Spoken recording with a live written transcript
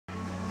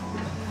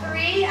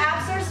3,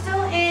 abs are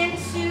still in,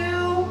 2,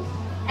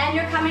 and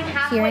you're coming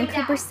halfway Here in down.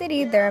 Cooper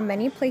City, there are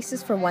many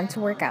places for one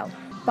to work out.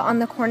 But on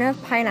the corner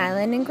of Pine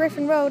Island and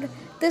Griffin Road,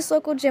 this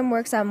local gym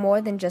works out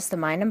more than just the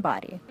mind and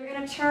body. You're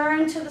going to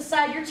turn to the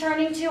side you're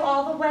turning to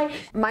all the way.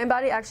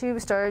 MindBody actually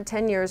started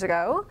 10 years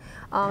ago.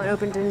 It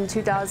opened in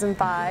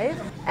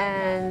 2005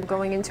 and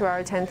going into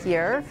our 10th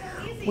year.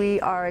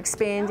 We are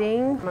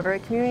expanding. We're very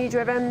community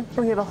driven.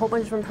 We have a whole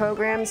bunch of different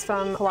programs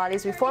from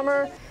Pilates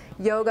Reformer,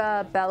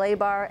 yoga, ballet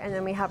bar, and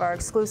then we have our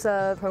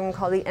exclusive program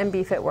called the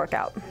MB Fit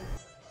Workout.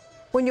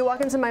 When you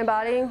walk into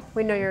MindBody,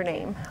 we know your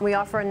name. We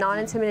offer a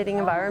non-intimidating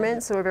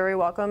environment, so we're very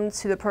welcome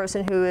to the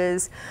person who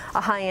is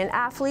a high-end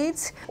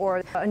athlete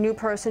or a new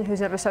person who's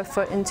never set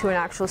foot into an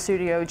actual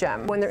studio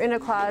gym. When they're in a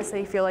class,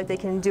 they feel like they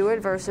can do it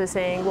versus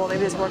saying, well,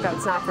 maybe this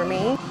workout's not for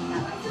me.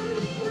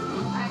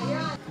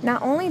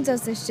 Not only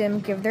does this gym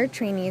give their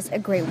trainees a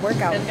great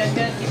workout,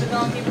 Good. Keep it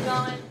going, keep it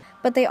going.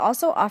 but they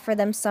also offer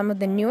them some of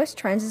the newest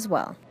trends as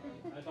well.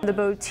 The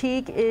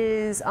boutique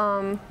is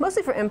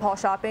mostly for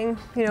impulse shopping.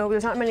 You know,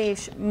 there's not many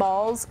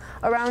malls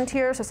around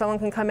here, so someone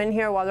can come in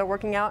here while they're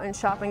working out and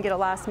shop and get a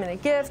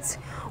last-minute gift,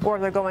 or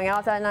if they're going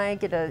out that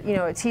night, get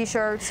a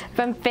t-shirt.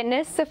 From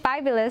fitness to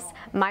fabulous,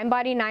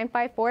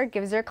 MindBody954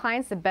 gives their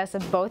clients the best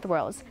of both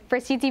worlds. For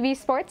CTV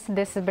Sports,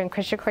 this has been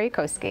Krisha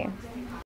Koryakowski.